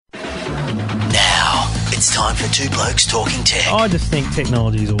It's time for Two Blokes Talking Tech. I just think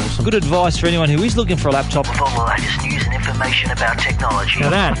technology is awesome. Good advice for anyone who is looking for a laptop. With all the latest news and information about technology.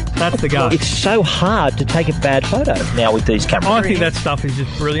 Now that's the go. It's so hard to take a bad photo now with these cameras. I think that stuff is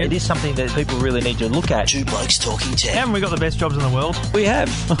just brilliant. It is something that people really need to look at. Two Blokes Talking Tech. Haven't we got the best jobs in the world? We have.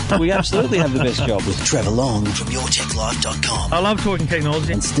 We absolutely have the best job. Trevor Long from YourTechLife.com. I love talking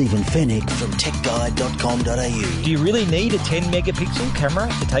technology. And Stephen Fennick from TechGuide.com.au. Do you really need a 10 megapixel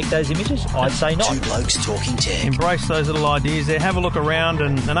camera to take those images? I'd say not. Two Blokes Talking Tech. Embrace those little ideas there. Have a look around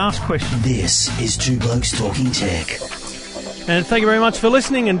and ask questions. This is Two Blokes Talking Tech. And thank you very much for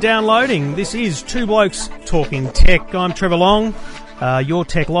listening and downloading. This is Two Blokes Talking Tech. I'm Trevor Long.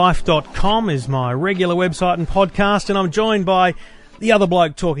 YourTechLife.com is my regular website and podcast, and I'm joined by the other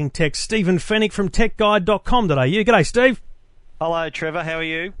bloke talking tech, Stephen Fennick from TechGuide.com.au. G'day, Steve. Hello, Trevor. How are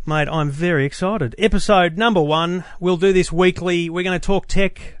you? Mate, I'm very excited. Episode number 1. We'll do this weekly. We're going to talk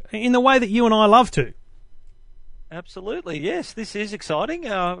tech in the way that you and I love to. Absolutely, yes. This is exciting.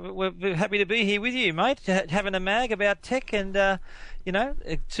 We're happy to be here with you, mate, having a mag about tech and,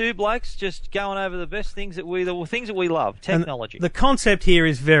 two blokes just going over the best things that we love, technology. And the concept here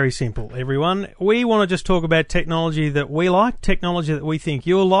is very simple, everyone. We want to just talk about technology that we like, technology that we think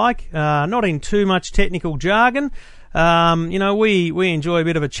you'll like, not in too much technical jargon. We enjoy a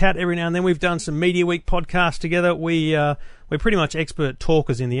bit of a chat every now and then. We've done some Media Week podcasts together. We're pretty much expert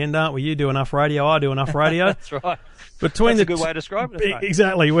talkers in the end, aren't we? You do enough radio, I do enough radio. That's right. That's a good way to describe it. Mate.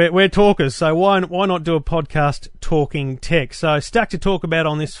 Exactly. We're talkers, so why not do a podcast talking tech? So stack to talk about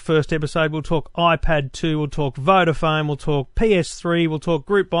on this first episode. We'll talk iPad 2, we'll talk Vodafone, we'll talk PS3, we'll talk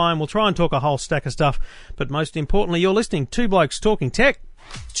group buying, we'll try and talk a whole stack of stuff. But most importantly, you're listening to Two Blokes Talking Tech.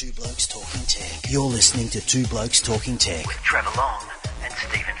 Two Blokes Talking Tech. You're listening to Two Blokes Talking Tech with Trevor Long and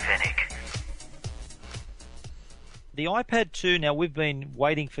Stephen Fennick. The iPad 2, now we've been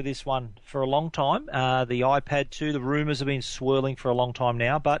waiting for this one for a long time. The iPad 2, the rumours have been swirling for a long time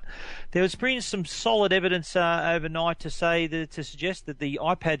now, but there was been some solid evidence overnight to suggest that the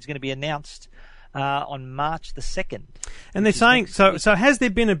iPad's going to be announced on March the 2nd. And they're saying, so has there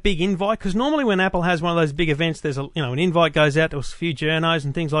been a big invite? Because normally when Apple has one of those big events, there's an invite goes out to a few journos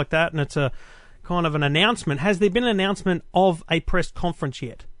and things like that, and it's a kind of an announcement. Has there been an announcement of a press conference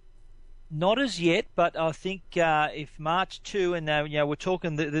yet? Not as yet, but I think if March 2, and we're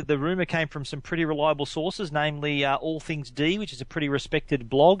talking, the rumour came from some pretty reliable sources, namely All Things D, which is a pretty respected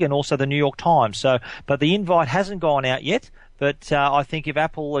blog, and also the New York Times. But the invite hasn't gone out yet. But I think if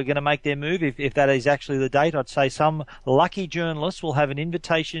Apple are going to make their move, if that is actually the date, I'd say some lucky journalists will have an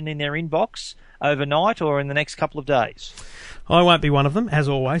invitation in their inbox overnight or in the next couple of days. I won't be one of them, as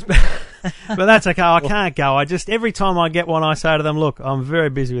always, but that's okay. I can't go. Every time I get one, I say to them, look, I'm very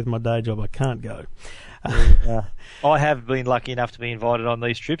busy with my day job. I can't go. I have been lucky enough to be invited on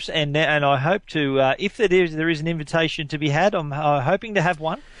these trips, and I hope to, if there is an invitation to be had, I'm hoping to have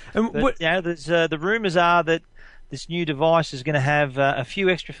one. But, the rumours are that this new device is going to have a few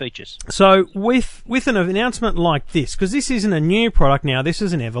extra features. So with an announcement like this, because this isn't a new product now, this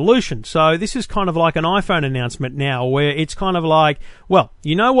is an evolution. So this is kind of like an iPhone announcement now, where it's kind of like, well,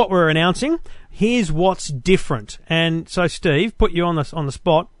 you know what we're announcing? Here's what's different. And so, Steve, put you on the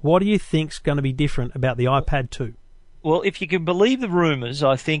spot. What do you think's going to be different about the iPad 2? Well, if you can believe the rumours,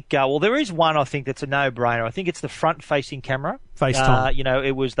 I think, there is one I think that's a no-brainer. I think it's the front-facing camera.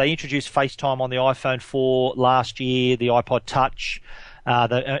 FaceTime. They introduced FaceTime on the iPhone 4 last year, the iPod Touch.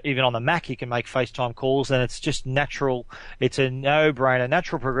 Even on the Mac, you can make FaceTime calls, and it's just natural. It's a no-brainer,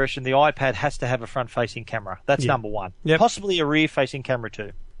 natural progression. The iPad has to have a front-facing camera. That's number one. Yep. Possibly a rear-facing camera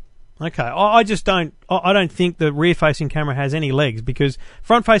too. Okay, I don't think the rear-facing camera has any legs, because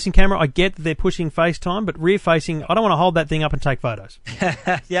front-facing camera, I get that they're pushing FaceTime, but rear-facing, I don't want to hold that thing up and take photos.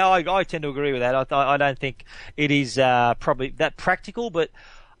 Yeah, I tend to agree with that. I don't think it is probably that practical, but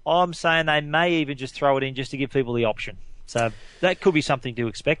I'm saying they may even just throw it in just to give people the option. So that could be something to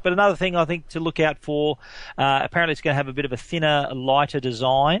expect. But another thing I think to look out for, apparently it's going to have a bit of a thinner, lighter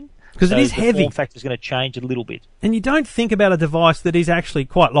design. Because it is heavy. The form factor is going to change a little bit. And you don't think about a device that is actually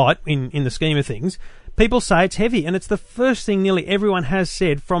quite light in the scheme of things. People say it's heavy, and it's the first thing nearly everyone has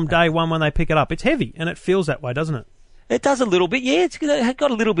said from day one when they pick it up. It's heavy, and it feels that way, doesn't it? It does a little bit, yeah. It's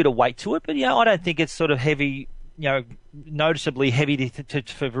got a little bit of weight to it, but I don't think it's sort of heavy, noticeably heavy for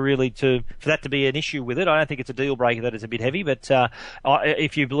that to be an issue with it. I don't think it's a deal breaker that it's a bit heavy, but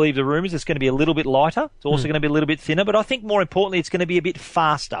if you believe the rumours, it's going to be a little bit lighter. It's also going to be a little bit thinner, but I think more importantly, it's going to be a bit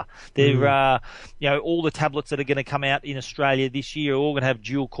faster. There all the tablets that are going to come out in Australia this year are all going to have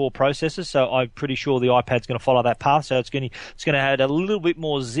dual core processors, so I'm pretty sure the iPad's going to follow that path. So it's going to add a little bit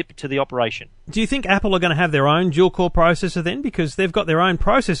more zip to the operation. Do you think Apple are going to have their own dual core processor then, because they've got their own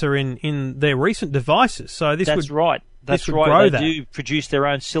processor in their recent devices? So That's right. That's right. They do produce their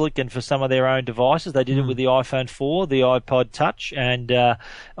own silicon for some of their own devices. They did it with the iPhone 4, the iPod Touch, and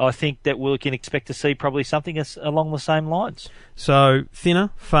I think that we can expect to see probably something along the same lines. So thinner,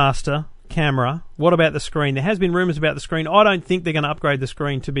 faster camera. What about the screen? There has been rumours about the screen. I don't think they're going to upgrade the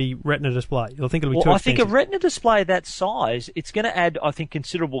screen to be Retina display. I think it'll be too expensive. I think a Retina display that size, it's going to add, I think,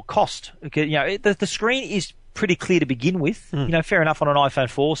 considerable cost. Okay, the screen is pretty clear to begin with. Fair enough on an iPhone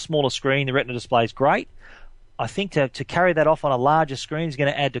 4, smaller screen, the Retina display is great. I think to carry that off on a larger screen is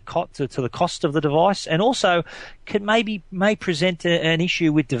going to add to the cost of the device, and also may present an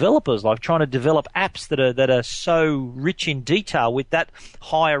issue with developers, like trying to develop apps that are so rich in detail with that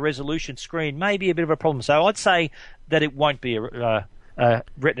higher resolution screen. May be a bit of a problem. So I'd say that it won't be a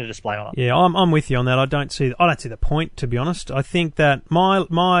Retina display on it. Yeah, I'm with you on that. I don't see the point, to be honest. I think that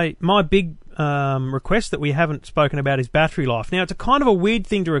my big request that we haven't spoken about is battery life. Now, it's a kind of a weird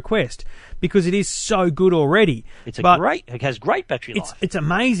thing to request because it is so good already. It has great battery life. It's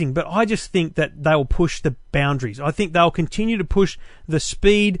amazing, but I just think that they will push the boundaries. I think they'll continue to push the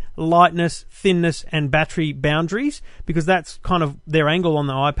speed, lightness, thinness, and battery boundaries, because that's kind of their angle on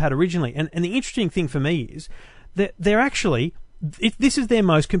the iPad originally. And the interesting thing for me is that they're actually... this is their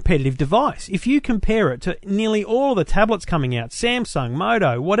most competitive device. If you compare it to nearly all of the tablets coming out, Samsung,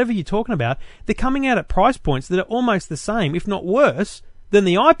 Moto, whatever you're talking about, they're coming out at price points that are almost the same, if not worse, than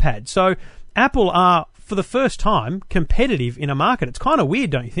the iPad. So Apple are, for the first time, competitive in a market. It's kind of weird,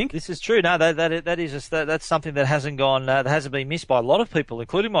 don't you think? This is true. No, that's something that hasn't been missed by a lot of people,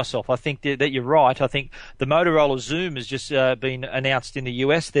 including myself. I think that you're right. I think the Motorola Zoom has just been announced in the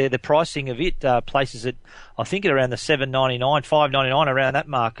US. The pricing of it places it, I think, at around the $799, $599, around that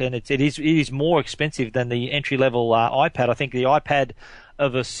mark, and it is more expensive than the entry level iPad. I think the iPad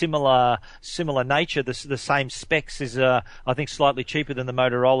of a similar nature, the same specs, is I think slightly cheaper than the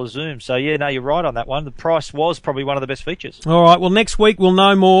Motorola Zoom. So yeah, no, you're right on that one. The price was probably one of the best features. All right, well, next week we'll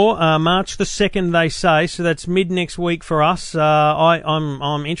know more. March the 2nd, they say, so that's mid next week for us.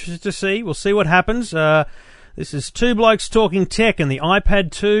 I'm interested to see. We'll see what happens. This is Two Blokes Talking Tech and the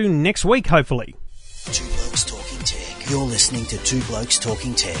iPad 2 next week, hopefully. Two Blokes Talking Tech. You're listening to Two Blokes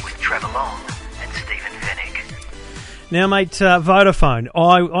Talking Tech with Trevor Long and Stephen Fennick. Now, mate, Vodafone,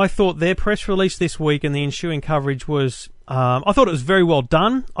 I thought their press release this week and the ensuing coverage was, I thought it was very well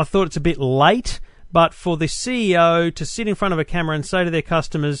done. I thought it's a bit late, but for the CEO to sit in front of a camera and say to their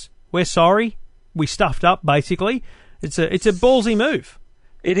customers, we're sorry, we stuffed up, basically, it's a ballsy move.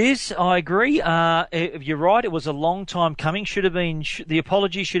 It is. I agree. You're right. It was a long time coming. The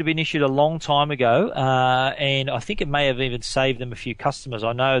apology should have been issued a long time ago, and I think it may have even saved them a few customers.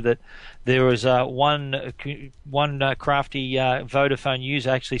 I know that there was one crafty Vodafone user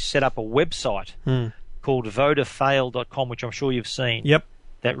actually set up a website called vodafail.com, which I'm sure you've seen. Yep.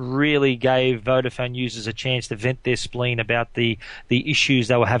 That really gave Vodafone users a chance to vent their spleen about the issues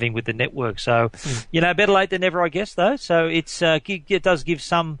they were having with the network. So, better late than never, I guess, though. So it does give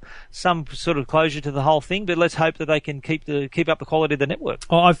some sort of closure to the whole thing, but let's hope that they can keep up the quality of the network.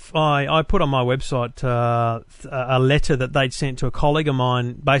 I put on my website a letter that they'd sent to a colleague of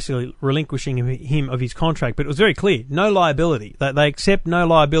mine, basically relinquishing him of his contract, but it was very clear, no liability. They accept no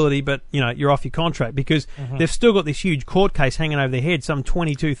liability, but you're off your contract, because they've still got this huge court case hanging over their head. Some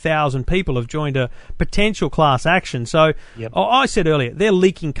 22,000 people have joined a potential class action. So I said earlier, they're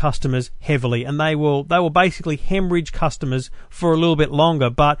leaking customers heavily, and they will basically hemorrhage customers for a little bit longer.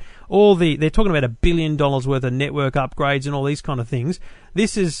 But they're talking about $1 billion worth of network upgrades and all these kind of things.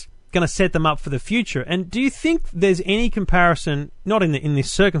 This is going to set them up for the future. And do you think there's any comparison, not in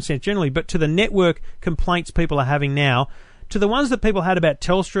this circumstance generally, but to the network complaints people are having now, to the ones that people had about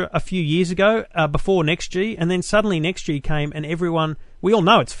Telstra a few years ago, before NextG, and then suddenly NextG came and we all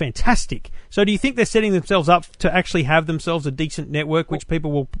know it's fantastic. So do you think they're setting themselves up to actually have themselves a decent network which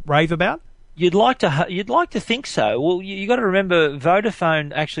people will rave about? You'd like to think so. Well, you got to remember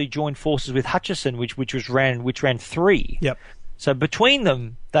Vodafone actually joined forces with Hutchison, which ran 3. Yep. So between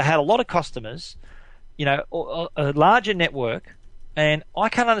them, they had a lot of customers, a larger network. And I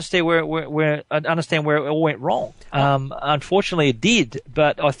can't understand where it all went wrong. Unfortunately, it did.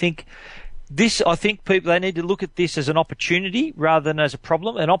 But I think, I think they need to look at this as an opportunity rather than as a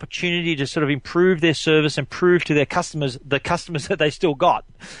problem, an opportunity to sort of improve their service and prove to their customers, the customers that they still got,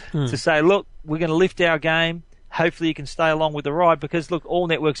 to say, look, we're going to lift our game. Hopefully you can stay along with the ride because, look, all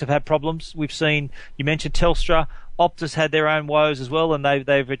networks have had problems. We've seen, you mentioned Telstra, Optus had their own woes as well, and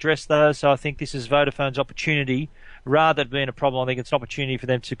they've addressed those. So I think this is Vodafone's opportunity. Rather than being a problem, I think it's an opportunity for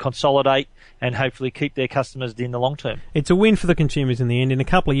them to consolidate and hopefully keep their customers in the long term. It's a win for the consumers in the end. In a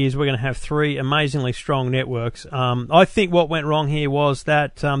couple of years, we're going to have 3 amazingly strong networks. I think what went wrong here was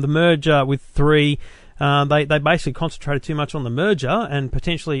that the merger with 3, they basically concentrated too much on the merger and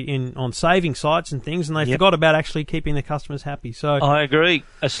potentially on saving sites and things, and they forgot about actually keeping their customers happy. So I agree.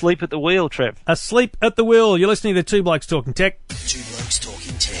 Asleep at the wheel, Trev. Asleep at the wheel. You're listening to Two Blokes Talking Tech. Two Blokes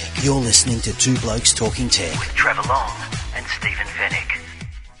Talking Tech. You're listening to Two Blokes Talking Tech with Trevor Long and Stephen Fennick.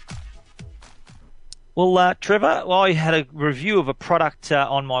 Well, Trevor, I had a review of a product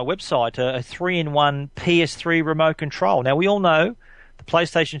on my website, a 3-in-1 PS3 remote control. Now, we all know the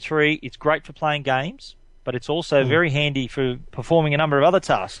PlayStation 3, it's great for playing games, but it's also very handy for performing a number of other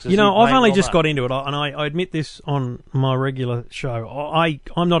tasks. You know, I've only just got into it, and I admit this on my regular show.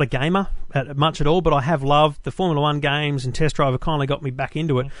 I'm not a gamer much at all, but I have loved the Formula 1 games, and Test Drive have kindly got me back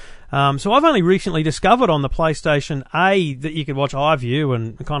into it. So I've only recently discovered on the PlayStation, A, that you could watch iView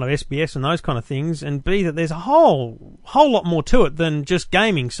and kind of SBS and those kind of things, and B, that there's a whole lot more to it than just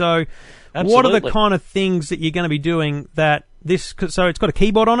gaming. So what are the kind of things that you're going to be doing that this... So it's got a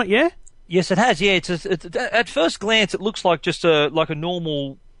keyboard on it, yeah? Yes, it has. Yeah, it's at first glance, it looks like just a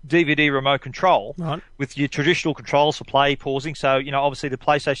normal DVD remote control with your traditional controls for play, pausing. So, you know, obviously the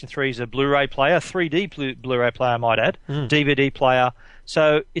PlayStation 3 is a Blu-ray player, 3D Blu-ray player, I might add, DVD player.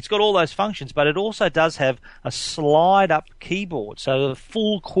 So it's got all those functions, but it also does have a slide-up keyboard, so a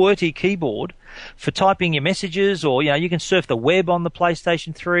full QWERTY keyboard for typing your messages, or, you know, you can surf the web on the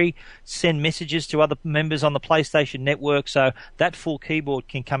PlayStation 3, send messages to other members on the PlayStation network, so that full keyboard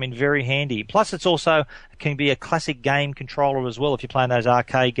can come in very handy. Plus, it's also can be a classic game controller as well if you're playing those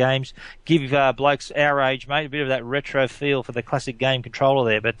arcade games. Give blokes our age, mate, a bit of that retro feel for the classic game controller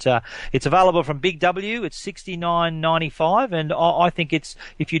there. But it's available from Big W. It's $69.95, and I think it's,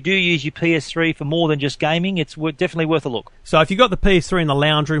 if you do use your PS3 for more than just gaming, it's definitely worth a look. So if you've got the PS3 in the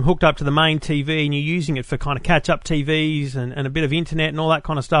lounge room hooked up to the main TV and you're using it for kind of catch-up TVs and a bit of internet and all that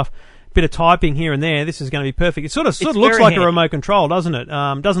kind of stuff, bit of typing here and there, this is going to be perfect. It sort of looks like a remote control, doesn't it?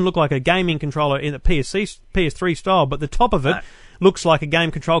 Doesn't look like a gaming controller in the PS3 style, but the top of it looks like a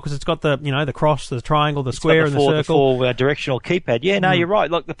game control because it's got the, you know, the cross, the triangle, the square, and the circle. The full directional keypad. Yeah, no, you're right.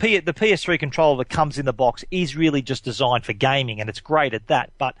 Look, the PS3 controller that comes in the box is really just designed for gaming, and it's great at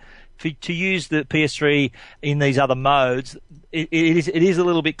that. But to use the PS3 in these other modes, it is a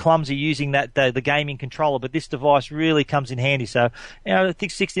little bit clumsy using the gaming controller, but this device really comes in handy. So, you know, I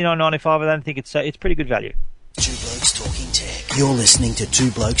think $69.95. I don't think it's pretty good value. Two Blokes Talking Tech. You're listening to Two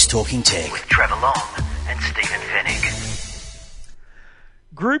Blokes Talking Tech with Trevor Long and Stephen Fennick.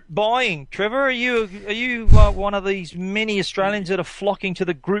 Group buying, Trevor. Are you one of these many Australians that are flocking to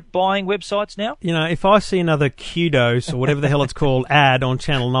the group buying websites now? You know, if I see another Kudos or whatever the hell it's called ad on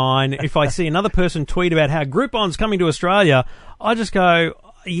Channel 9, if I see another person tweet about how Groupon's coming to Australia, I just go,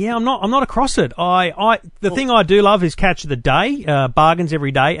 yeah, I'm not across it. The thing I do love is Catch of the Day, bargains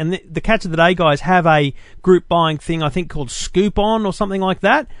every day, and the Catch of the Day guys have a group buying thing, I think called Scoop On or something like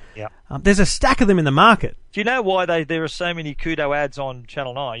that. Yeah. There's a stack of them in the market. Do you know why there are so many Kudo ads on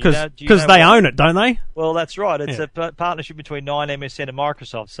Channel 9? Because they own it, don't they? Well, that's right. It's a partnership between 9, MSN, and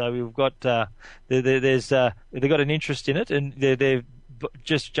Microsoft. So we've got they've got an interest in it, and they're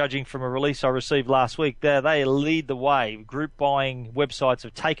just judging from a release I received last week. They lead the way. Group buying websites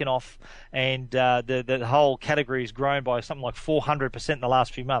have taken off, and the whole category has grown by something like 400% in the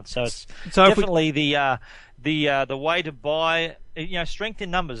last few months. So it's definitely the way to buy. You know, strength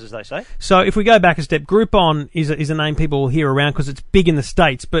in numbers, as they say. So if we go back a step, Groupon is a name people will hear around because it's big in the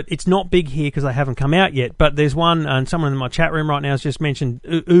States, but it's not big here because they haven't come out yet. But there's one, and someone in my chat room right now has just mentioned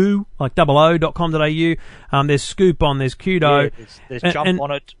like oo.com.au. There's Scoop On, there's Kudo. Yeah, there's Jump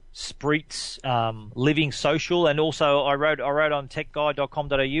On It, Spreets, Living Social, and also I wrote on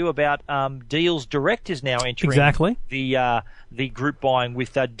techguide.com.au about Deals Direct is now entering the group buying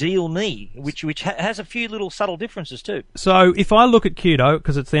with Deal Me, which has a few little subtle differences too. So if I look at Kudo,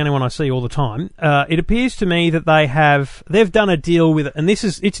 because it's the only one I see all the time, it appears to me that they've done a deal with it, and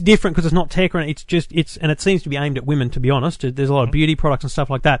it's different because it's not tech, and and it seems to be aimed at women, to be honest. There's a lot of beauty products and stuff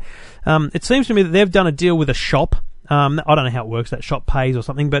like that. It seems to me that they've done a deal with a shop. I don't know how it works, that shop pays or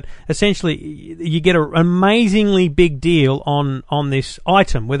something, but essentially you get an amazingly big deal on this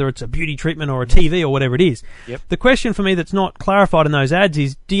item, whether it's a beauty treatment or a TV or whatever it is. Yep. The question for me that's not clarified in those ads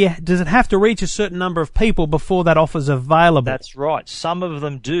is, does it have to reach a certain number of people before that offer's available? That's right. Some of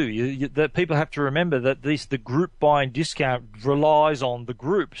them do. The people have to remember that the group buying discount relies on the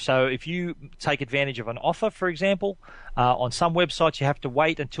group. So if you take advantage of an offer, for example, on some websites you have to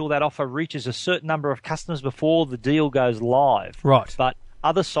wait until that offer reaches a certain number of customers before the deal goes live. Right. But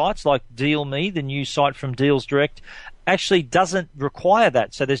other sites like DealMe, the new site from Deals Direct, actually doesn't require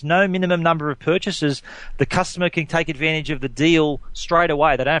that. So there's no minimum number of purchases. The customer can take advantage of the deal straight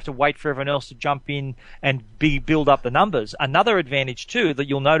away. They don't have to wait for everyone else to jump in and build up the numbers. Another advantage too that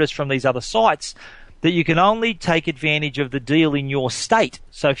you'll notice from these other sites, that you can only take advantage of the deal in your state.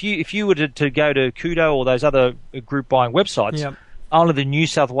 So if you were to go to Kudo or those other group buying websites, Yep. only the New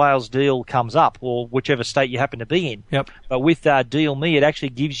South Wales deal comes up, or whichever state you happen to be in. Yep. But with DealMe, it actually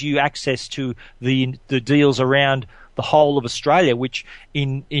gives you access to the deals around the whole of Australia, which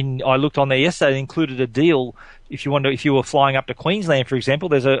I looked on there yesterday, it included a deal. If you were flying up to Queensland, for example,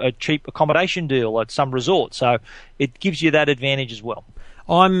 there's a cheap accommodation deal at some resort. So it gives you that advantage as well.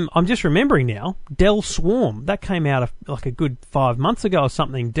 I'm just remembering now, Dell Swarm, that came out like a good 5 months ago or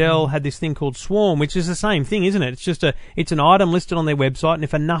something. Dell had this thing called Swarm, which is the same thing, isn't it? It's just it's an item listed on their website, and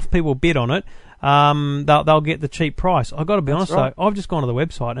if enough people bid on it, they'll get the cheap price. I've got to be honest though, I've just gone to the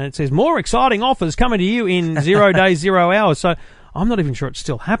website and it says more exciting offers coming to you in 0 days, 0 hours. So I'm not even sure it's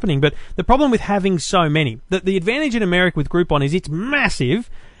still happening. But the problem with having so many, the advantage in America with Groupon is it's massive.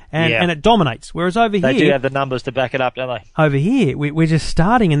 And it dominates. Whereas over here, they do have the numbers to back it up, don't they? Over here, we're just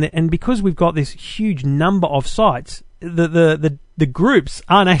starting, and because we've got this huge number of sites, the groups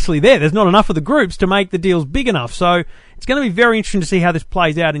aren't actually there. There's not enough of the groups to make the deals big enough. So it's going to be very interesting to see how this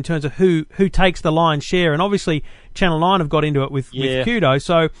plays out in terms of who takes the lion's share. And obviously, Channel 9 have got into it with Kudo,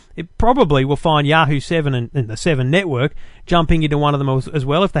 so it probably will find Yahoo 7 and the 7 network jumping into one of them as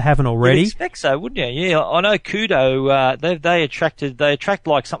well if they haven't already. You'd expect so, wouldn't you? Yeah, I know Kudo, they attract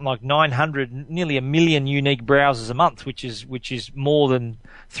like something like 900, nearly 1 million unique browsers a month, which is more than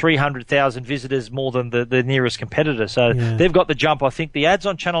 300,000 visitors more than the nearest competitor. So they've got the jump. I think the ads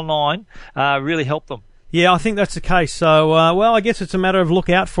on Channel 9 really help them. Yeah, I think that's the case. So, I guess it's a matter of look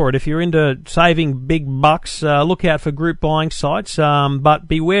out for it. If you're into saving big bucks, look out for group buying sites. But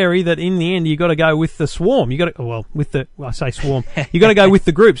be wary that in the end you got to go with the swarm. I say swarm. You got to go with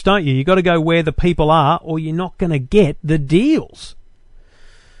the groups, don't you? You got to go where the people are, or you're not going to get the deals.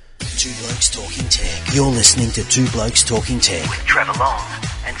 Two Blokes Talking Tech. You're listening to Two Blokes Talking Tech with Trevor Long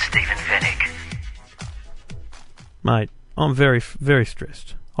and Stephen Fennick. Mate, I'm very, very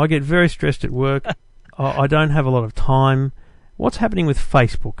stressed. I get very stressed at work. I don't have a lot of time. What's happening with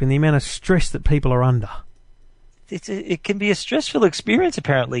Facebook and the amount of stress that people are under? It can be a stressful experience,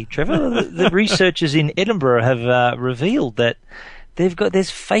 apparently, Trevor. The researchers in Edinburgh have revealed that there's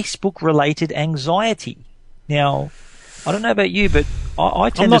Facebook-related anxiety. Now, I don't know about you, but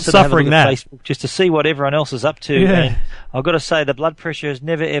I tend to sort of have a look at Facebook just to see what everyone else is up to. Yeah. And I've got to say the blood pressure has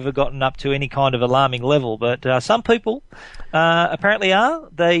never, ever gotten up to any kind of alarming level. But some people apparently are.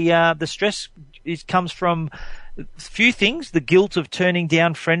 The stress comes from a few things: the guilt of turning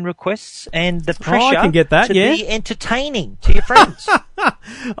down friend requests and the pressure to be entertaining to your friends.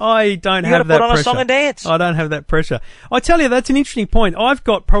 I don't have that pressure. You got to put on a song and dance. I don't have that pressure. I tell you, that's an interesting point.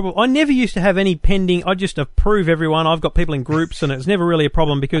 I never used to have any pending. I just approve everyone. I've got people in groups, and it's never really a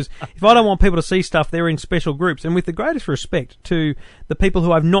problem because if I don't want people to see stuff, they're in special groups. And with the greatest respect to the people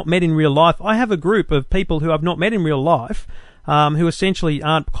who I've not met in real life, I have a group of people who I've not met in real life. Who essentially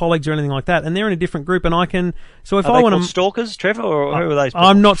aren't colleagues or anything like that, and they're in a different group, and I can. So if I want to stalkers, Trevor, or who are those people?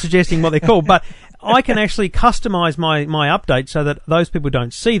 I'm not suggesting what they're called, but I can actually customize my updates so that those people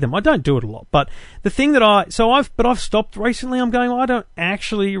don't see them. I don't do it a lot, but the thing that I've stopped recently. I'm going, I don't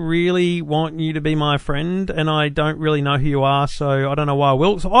actually really want you to be my friend, and I don't really know who you are, so I don't know why I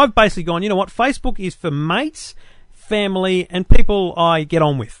will. So I've basically gone, you know what? Facebook is for mates, family, and people I get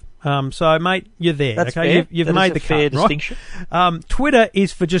on with. So, mate, you're there. That's okay, fair. You've made the fair cut, distinction. Right? Twitter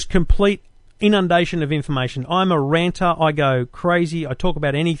is for just complete inundation of information. I'm a ranter. I go crazy. I talk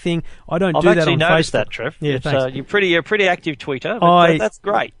about anything. I don't do that on Facebook. I've actually noticed that, Trev. Yeah, thanks. You're a pretty active tweeter. But that's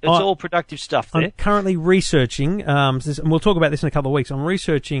great. It's all productive stuff there. I'm currently researching, and we'll talk about this in a couple of weeks. I'm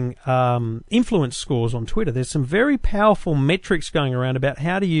researching influence scores on Twitter. There's some very powerful metrics going around about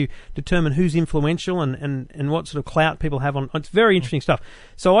how do you determine who's influential and what sort of clout people have on. It's very interesting stuff.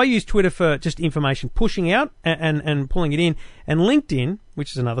 So I use Twitter for just information pushing out and pulling it in, and LinkedIn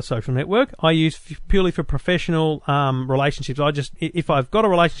which is another social network, I use purely for professional relationships. If I've got a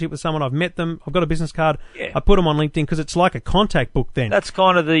relationship with someone, I've met them, I've got a business card, I put them on LinkedIn because it's like a contact book then. That's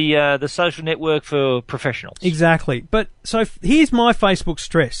kind of the social network for professionals. Exactly. But so here's my Facebook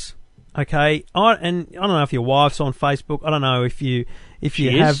stress. Okay, I don't know if your wife's on Facebook. I don't know if you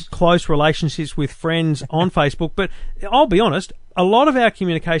have close relationships with friends on Facebook. But I'll be honest, a lot of our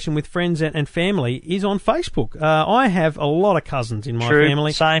communication with friends and family is on Facebook. I have a lot of cousins in my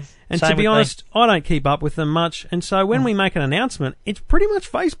family. Same. And Same to be honest, I don't keep up with them much. And so when we make an announcement, it's pretty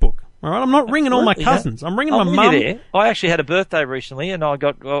much Facebook. All right, I'm not ringing all my cousins. I'm ringing my mum. I actually had a birthday recently, and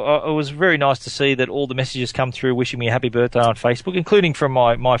it was very nice to see that all the messages come through wishing me a happy birthday on Facebook, including from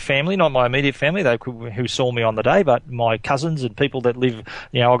my family, not my immediate family, who saw me on the day, but my cousins and people that live.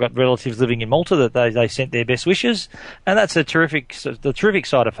 I've got relatives living in Malta that they sent their best wishes, and that's the terrific side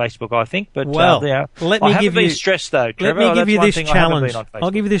of Facebook, I think. But I haven't been stressed though, Trevor. Let me give you this challenge.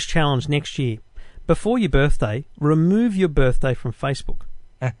 I'll give you this challenge next year. Before your birthday, remove your birthday from Facebook.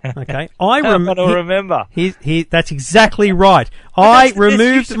 Okay, I'm going to remember. That's exactly right. I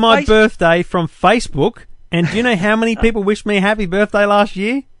removed my birthday from Facebook, and do you know how many people wished me a happy birthday last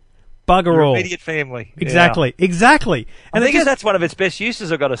year? Bugger all. Immediate family. Exactly. And I think that's one of its best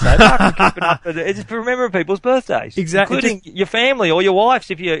uses, I've got to say. It's to remember people's birthdays. Exactly. Including your family or your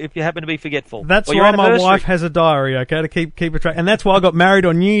wife's if you happen to be forgetful. That's why my wife has a diary, okay, to keep a track. And that's why I got married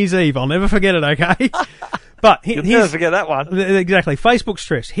on New Year's Eve. I'll never forget it, okay? But you'll never forget that one. Exactly. Facebook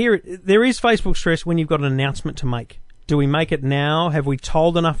stress. There is Facebook stress when you've got an announcement to make. Do we make it now? Have we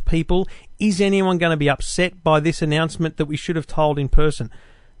told enough people? Is anyone going to be upset by this announcement that we should have told in person?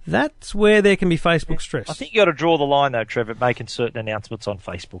 That's where there can be Facebook stress. I think you got to draw the line, though, Trevor, making certain announcements on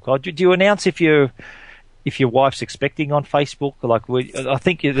Facebook. Do you announce if your wife's expecting on Facebook? I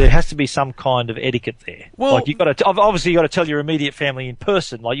think there has to be some kind of etiquette there. Well, obviously you got to tell your immediate family in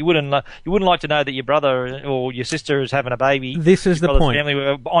person. Like you wouldn't like to know that your brother or your sister is having a baby. This is the point. Family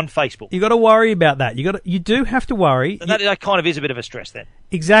were on Facebook. You got to worry about that. You do have to worry. And that kind of is a bit of a stress then.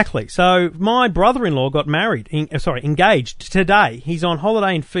 Exactly. So my brother-in-law got engaged today. He's on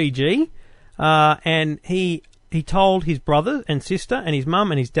holiday in Fiji, and he told his brother and sister and his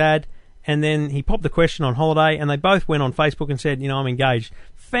mum and his dad. And then he popped the question on holiday, and they both went on Facebook and said, I'm engaged.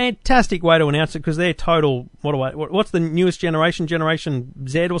 Fantastic way to announce it because they're total. What's the newest generation? Generation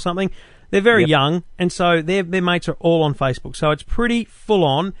Z or something? They're very young, and so their mates are all on Facebook. So it's pretty full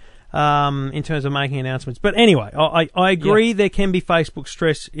on in terms of making announcements. But anyway, I agree there can be Facebook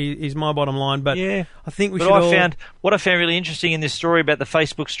stress is my bottom line. But I think what I found really interesting in this story about the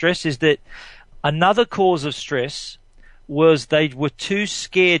Facebook stress is that another cause of stress was they were too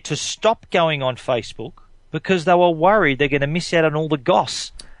scared to stop going on Facebook because they were worried they're going to miss out on all the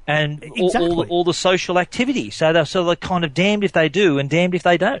goss and all the social activity. So they're kind of damned if they do and damned if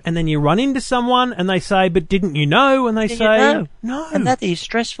they don't. And then you run into someone and they say, "But didn't you know?" And they say, "No." And that is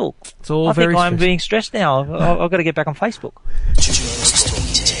stressful. It's all I very think I'm stressful. being stressed now. I've got to get back on Facebook.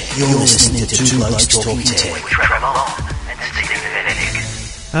 You're listening to Two Blokes Talking Tech with Trevor Long and Stephen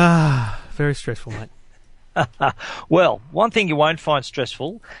Fennick. Very stressful, mate. Well, one thing you won't find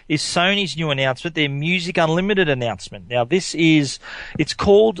stressful is Sony's new announcement, their Music Unlimited announcement. Now, it's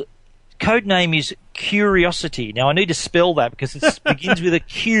called, code name is Curiosity. Now, I need to spell that because it begins with a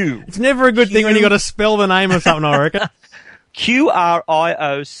Q. It's never a good thing when you got to spell the name of something, I reckon.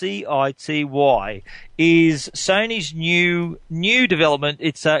 Qriocity is Sony's new development.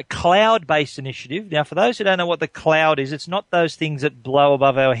 It's a cloud-based initiative. Now, for those who don't know what the cloud is, it's not those things that blow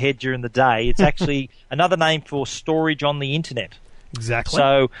above our head during the day. It's actually another name for storage on the internet. Exactly.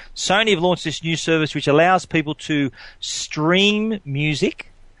 So Sony have launched this new service which allows people to stream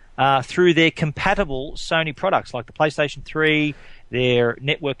music through their compatible Sony products like the PlayStation 3, their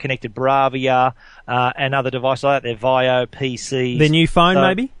network-connected Bravia, and other devices like that, their Vio, PCs. Their new phone,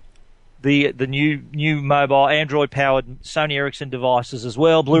 maybe? The new mobile, Android-powered Sony Ericsson devices as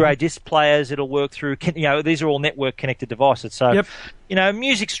well, Blu-ray disc players it'll work through. These are all network-connected devices. So,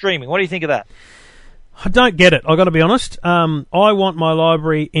 music streaming. What do you think of that? I don't get it. I've got to be honest. I want my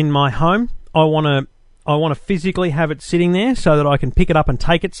library in my home. I want to physically have it sitting there so that I can pick it up and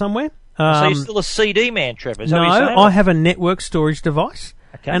take it somewhere. So you're still a CD man, Trevor? No, I have a network storage device,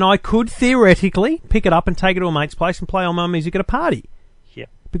 and I could theoretically pick it up and take it to a mate's place and play all my music at a party. Yeah.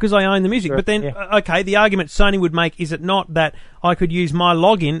 Because I own the music. Sure. But then, the argument Sony would make is it not that I could use my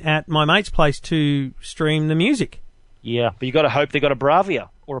login at my mate's place to stream the music? Yeah, but you got to hope they got a Bravia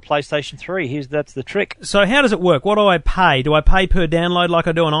or a PlayStation 3. That's the trick. So how does it work? What do I pay? Do I pay per download like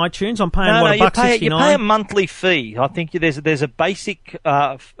I do on iTunes? I'm paying $1.69? You pay a monthly fee. I think there's a basic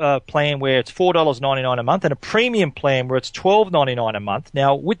plan where it's $4.99 a month and a premium plan where it's $12.99 a month.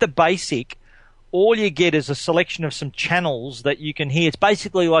 Now, with the basic, all you get is a selection of some channels that you can hear. It's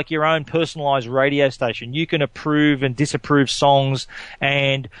basically like your own personalised radio station. You can approve and disapprove songs,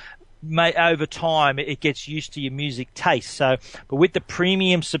 and over time it gets used to your music taste. So, but with the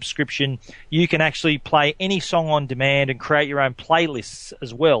premium subscription, you can actually play any song on demand and create your own playlists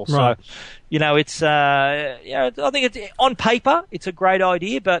as well. Right. So, it's I think it's on paper it's a great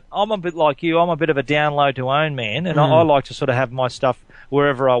idea, but I'm a bit like you. I'm a bit of a download to own man, and I like to sort of have my stuff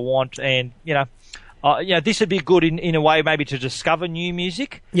wherever I want, and this would be good in a way maybe to discover new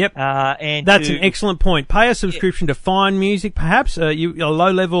music. Yep. And that's an excellent point. Pay a subscription to find music, perhaps. A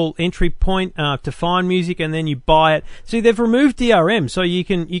low-level entry point to find music, and then you buy it. See, they've removed DRM, so you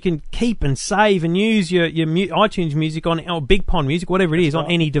can keep and save and use your iTunes music or Big Pond music, whatever it is, on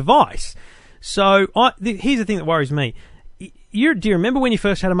any device. So here's the thing that worries me. Do you remember when you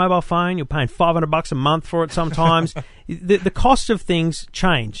first had a mobile phone? You're paying $500 a month for it sometimes. The cost of things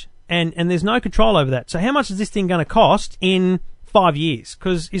change. And there's no control over that. So how much is this thing going to cost in 5 years?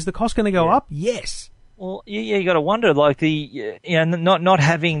 Because is the cost going to go up? Yes. Well, you got to wonder, like not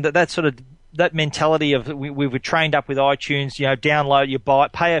having that sort of that mentality of we were trained up with iTunes. Download, you buy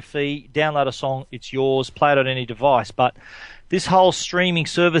it, pay a fee, download a song, it's yours, play it on any device. But this whole streaming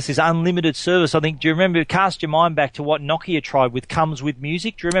service is unlimited service. I think. Do you remember? Cast your mind back to what Nokia tried with Comes With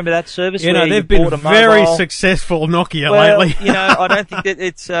Music. Do you remember that service? They've been very successful, Nokia, lately. I don't think that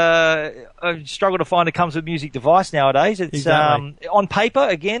it's. I struggle to find a Comes With Music device nowadays. It's exactly. On paper,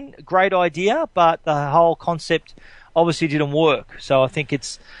 again, great idea, but the whole concept obviously didn't work. So I think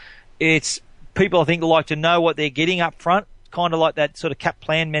it's people I think like to know what they're getting up front. Kind of like that sort of cap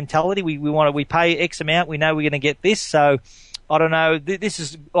plan mentality. We pay X amount. We know we're going to get this. So. I don't know. This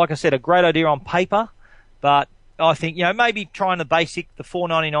is, like I said, a great idea on paper, but I think maybe trying the basic, the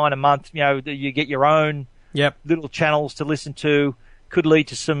 $4.99 a month. You get your own little channels to listen to. Could lead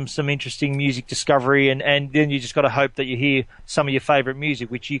to some interesting music discovery, and then you just got to hope that you hear some of your favourite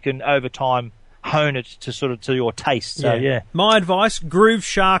music, which you can over time hone it to sort of to your taste. So my advice: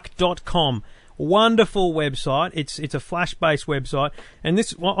 GrooveShark.com. Wonderful website. It's a Flash-based website, and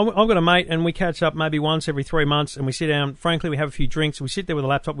I've got a mate, and we catch up maybe once every 3 months, and we sit down. Frankly, we have a few drinks. We sit there with a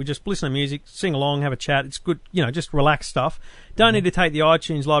laptop. We just listen to music, sing along, have a chat. It's good, just relaxed stuff. Don't need to take the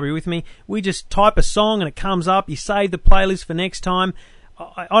iTunes library with me. We just type a song and it comes up. You save the playlist for next time.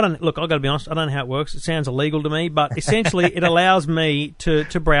 I don't look. I've got to be honest. I don't know how it works. It sounds illegal to me, but essentially, it allows me to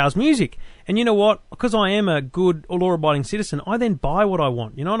browse music. And you know what? Because I am a good, law-abiding citizen, I then buy what I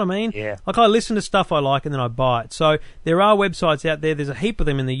want. You know what I mean? Yeah. Like I listen to stuff I like and then I buy it. So there are websites out there. There's a heap of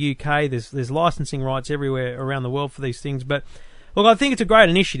them in the UK. There's licensing rights everywhere around the world for these things. But look, I think it's a great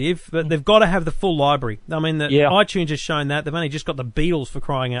initiative, but they've got to have the full library. I mean, iTunes has shown that. They've only just got the Beatles, for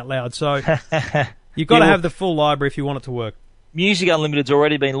crying out loud. So you've got to have the full library if you want it to work. Music Unlimited's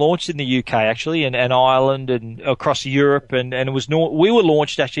already been launched in the UK, actually, and Ireland and across Europe, and it was we were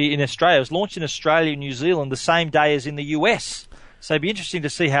launched actually in Australia. It was launched in Australia and New Zealand the same day as in the US. So it'd be interesting to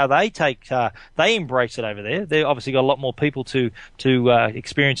see how they they embrace it over there. They've obviously got a lot more people to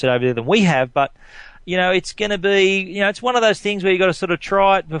experience it over there than we have, but it's going to be, it's one of those things where you got to sort of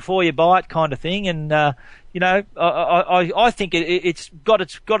try it before you buy it, kind of thing. And I think it's got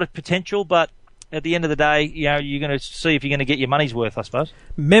its potential, but at the end of the day, you're going to see if you're going to get your money's worth, I suppose.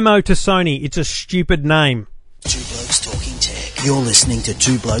 Memo to Sony, it's a stupid name. Two Blokes Talking Tech. You're listening to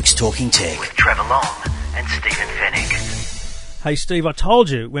Two Blokes Talking Tech with Trevor Long and Stephen Fennick. Hey, Steve, I told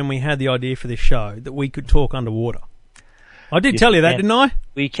you when we had the idea for this show that we could talk underwater. I did tell you that, didn't I?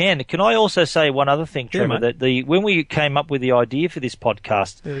 We can. Can I also say one other thing, Trevor? That when we came up with the idea for this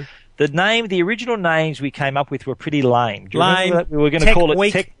podcast, the original names we came up with were pretty lame. Do you remember that? We were going to call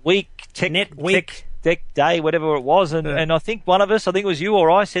it Tech Week, Net Week, Tech Day, whatever it was. And I think one of us, I think it was you or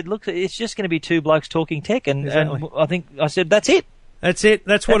I, said, look, it's just going to be two blokes talking tech. And I think I said, that's it. That's it.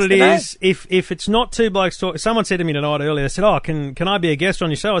 That's what it is. If it's not two blokes talking, someone said to me tonight earlier, they said, "Oh, can I be a guest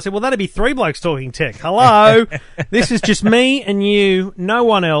on your show?" I said, "Well, that'd be three blokes talking tech." Hello, this is just me and you, no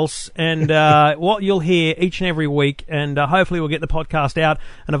one else, and what you'll hear each and every week, and hopefully we'll get the podcast out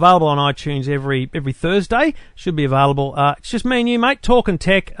and available on iTunes every Thursday. Should be available. It's just me and you, mate, talking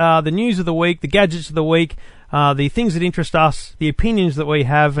tech, the news of the week, the gadgets of the week. The things that interest us, the opinions that we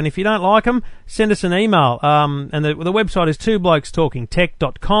have, and if you don't like them, send us an email. And the website is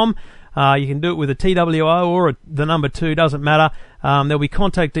twoblokestalkingtech.com. You can do it with a TWO or the number 2, doesn't matter. There'll be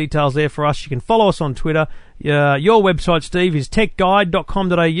contact details there for us. You can follow us on Twitter. Your website, Steve, is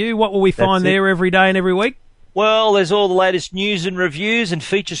techguide.com.au. What will we find there every day and every week? Well, there's all the latest news and reviews and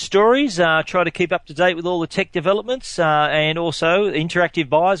feature stories. Try to keep up to date with all the tech developments, and also interactive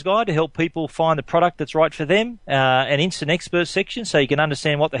buyer's guide to help people find the product that's right for them. An instant expert section so you can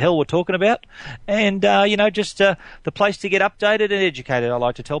understand what the hell we're talking about, and just the place to get updated and educated. I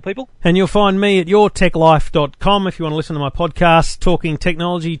like to tell people. And you'll find me at yourtechlife.com if you want to listen to my podcast, talking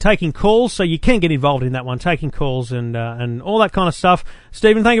technology, taking calls. So you can get involved in that one, taking calls and all that kind of stuff.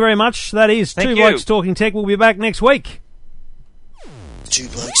 Stephen, thank you very much. That is Two Blokes Talking Tech. We'll be back next week. Two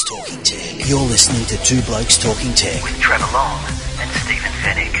Blokes Talking Tech. You're listening to Two Blokes Talking Tech with Trevor Long and Stephen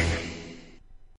Fennick.